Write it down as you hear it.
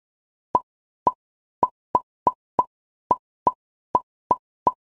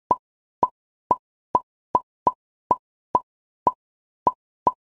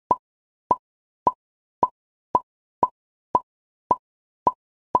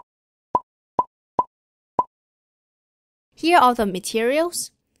Here are the materials: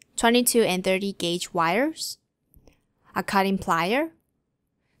 22 and 30 gauge wires, a cutting plier,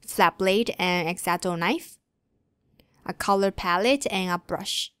 flat blade and x-acto knife, a color palette and a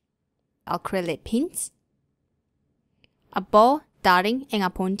brush, acrylic pins, a ball, dotting and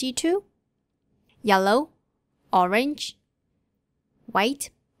a pointy tool, yellow, orange, white,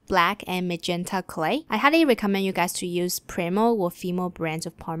 black and magenta clay. I highly recommend you guys to use Primo or Fimo brands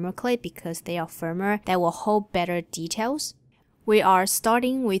of polymer clay because they are firmer, that will hold better details. We are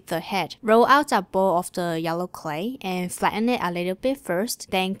starting with the head. Roll out a ball of the yellow clay and flatten it a little bit first,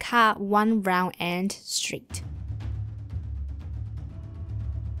 then cut one round end straight.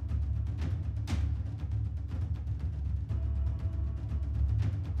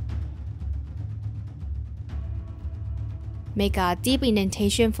 Make a deep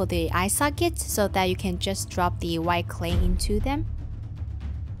indentation for the eye sockets so that you can just drop the white clay into them.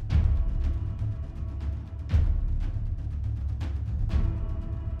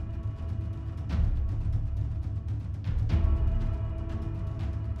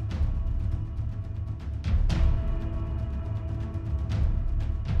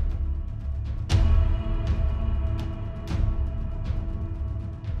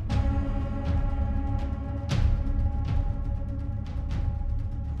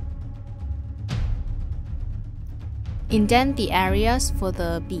 Indent the areas for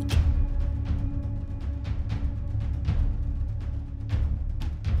the beak.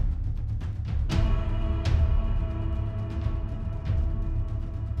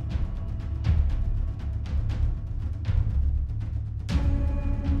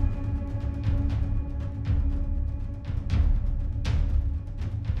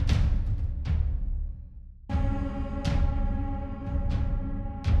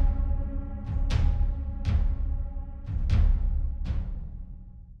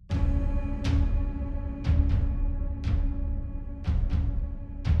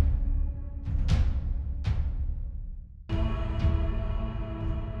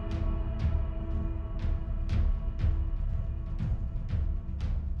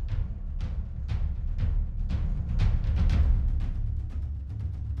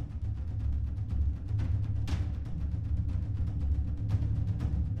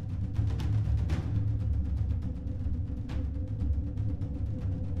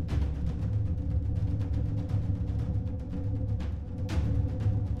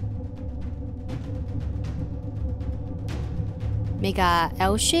 Make a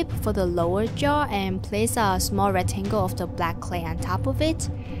L shape for the lower jaw and place a small rectangle of the black clay on top of it.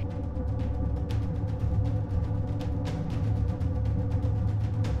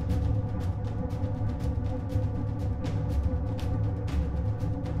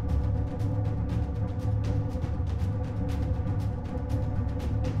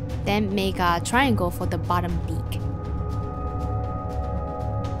 Then make a triangle for the bottom beak.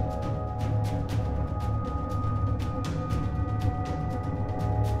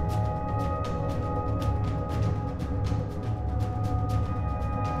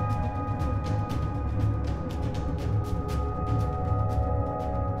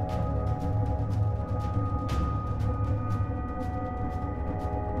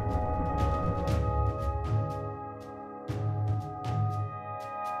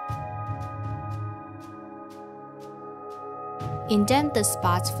 Indent the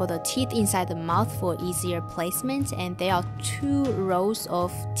spots for the teeth inside the mouth for easier placement, and there are 2 rows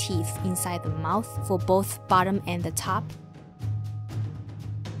of teeth inside the mouth for both bottom and the top.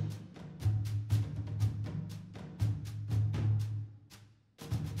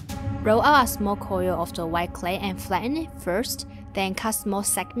 Roll out a small coil of the white clay and flatten it first, then cut small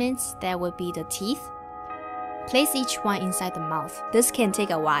segments that will be the teeth. Place each one inside the mouth. This can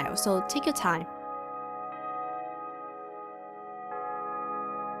take a while, so take your time.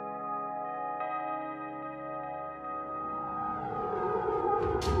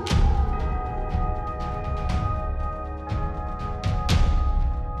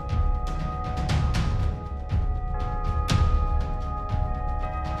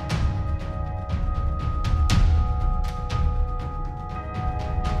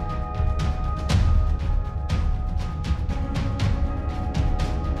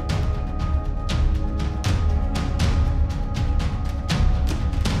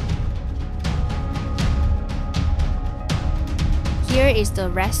 Here is the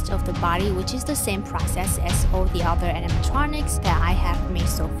rest of the body, which is the same process as all the other animatronics that I have made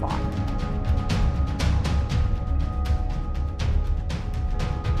so far.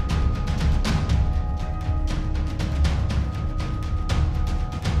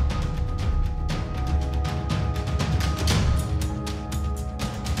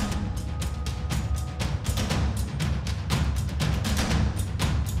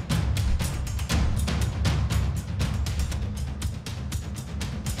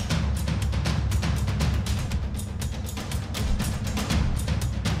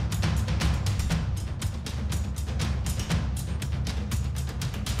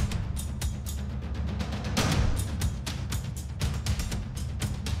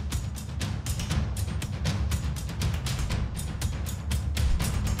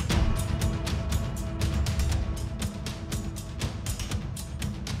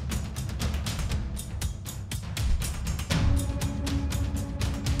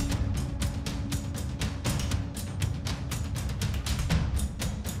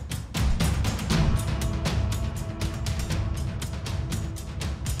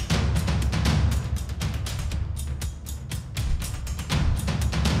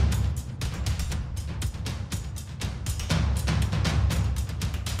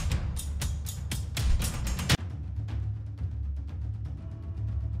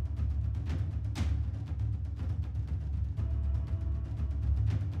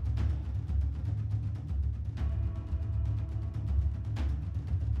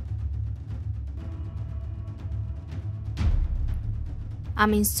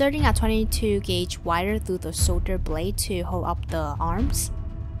 I'm inserting a 22 gauge wire through the solder blade to hold up the arms.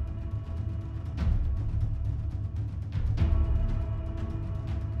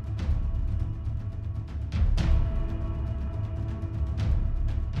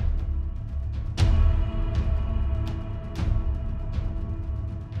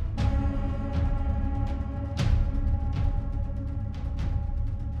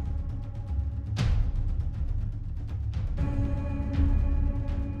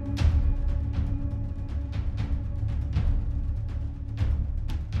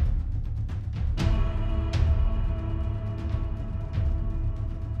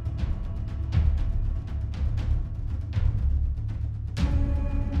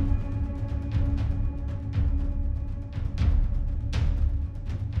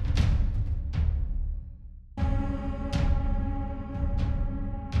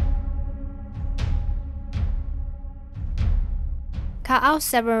 Cut out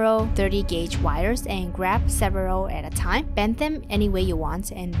several 30 gauge wires and grab several at a time. Bend them any way you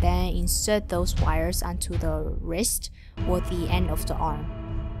want and then insert those wires onto the wrist or the end of the arm.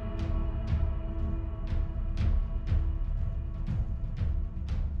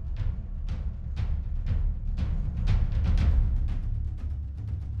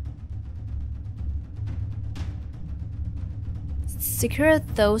 Secure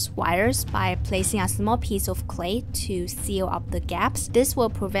those wires by placing a small piece of clay to seal up the gaps. This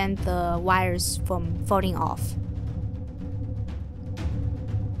will prevent the wires from falling off.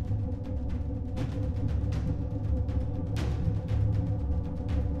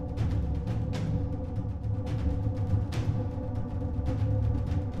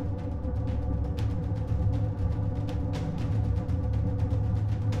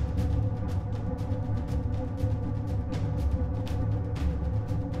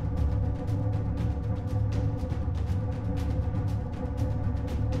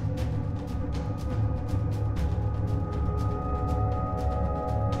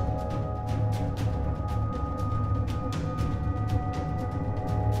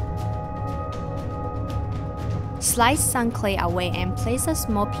 Slide some clay away and place a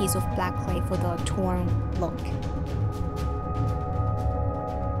small piece of black clay for the torn look.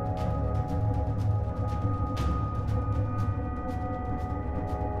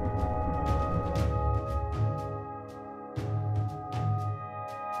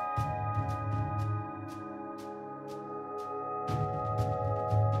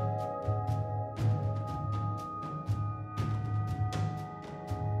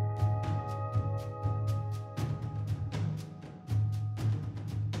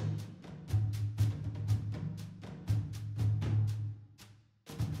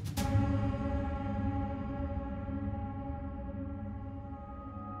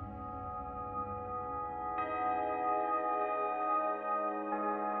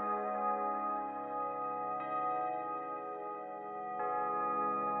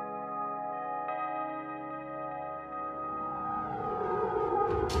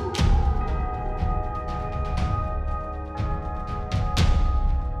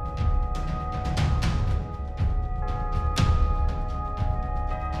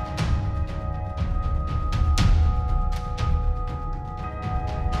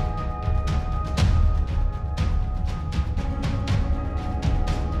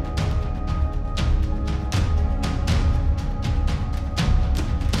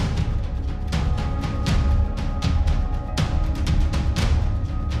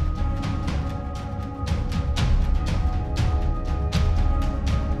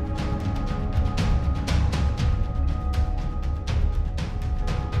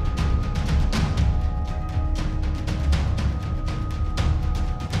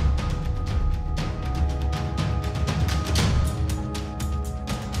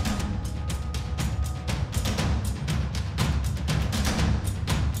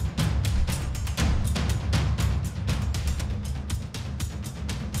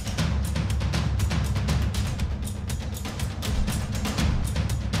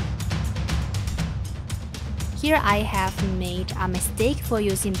 Here I have made a mistake for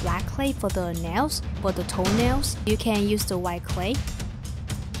using black clay for the nails, for the toenails. You can use the white clay.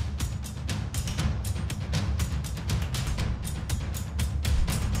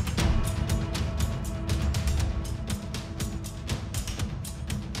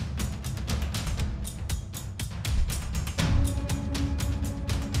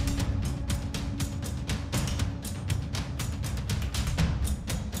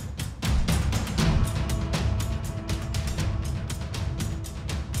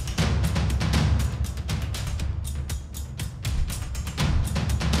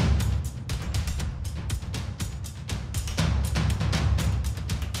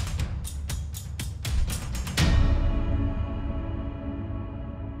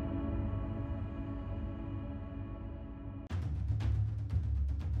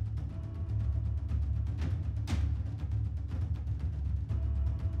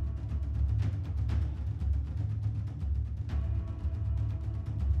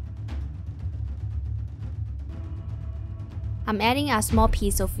 I'm adding a small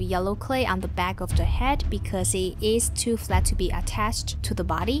piece of yellow clay on the back of the head because it is too flat to be attached to the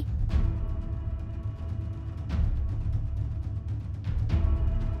body.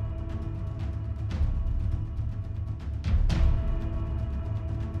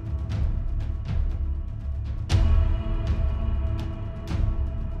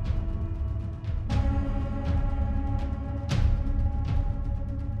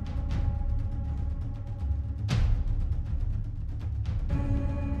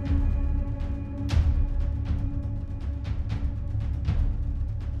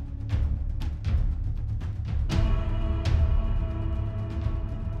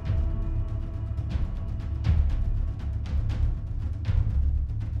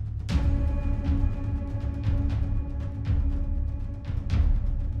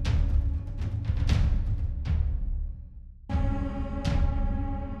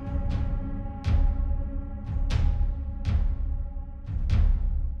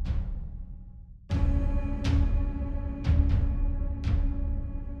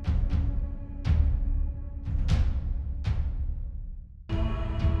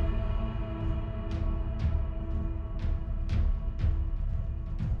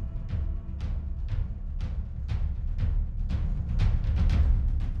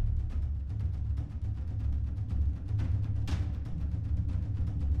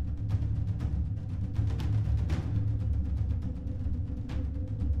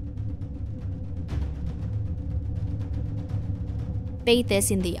 Bake this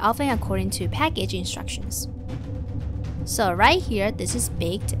in the oven according to package instructions. So right here, this is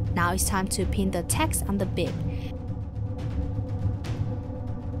baked. Now it's time to pin the text on the bib.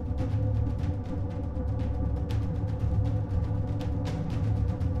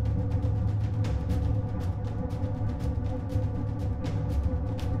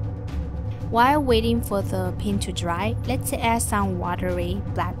 While waiting for the pin to dry, let's add some watery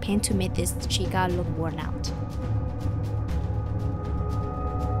black paint to make this chica look worn out.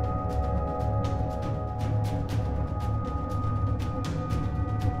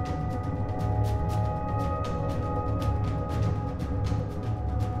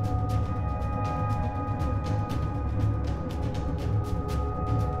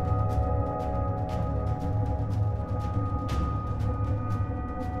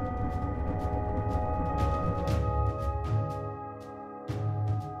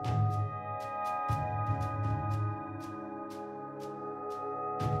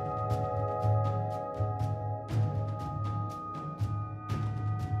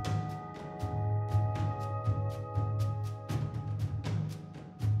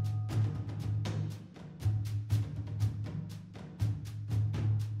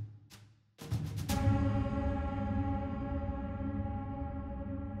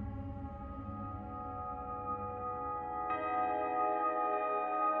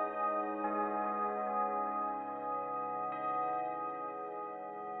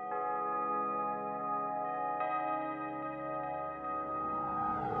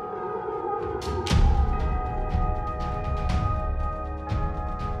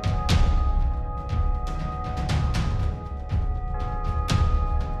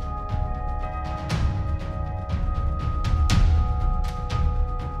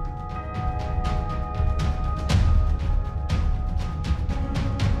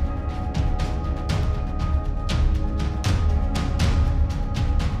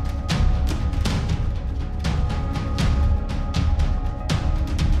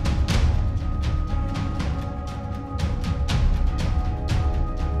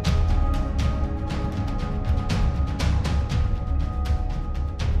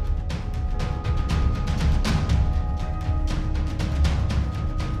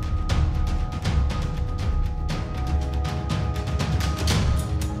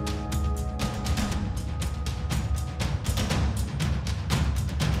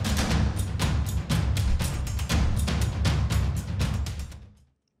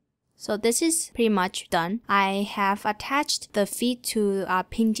 So this is pretty much done. I have attached the feet to a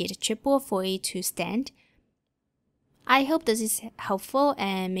pinted tripod for it to stand. I hope this is helpful,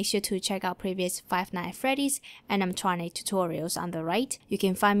 and make sure to check out previous Five Nights at Freddy's and M20 tutorials on the right. You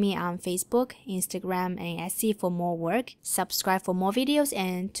can find me on Facebook, Instagram, and Etsy for more work. Subscribe for more videos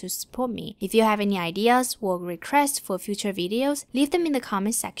and to support me. If you have any ideas or requests for future videos, leave them in the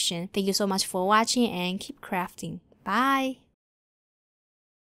comment section. Thank you so much for watching and keep crafting. Bye!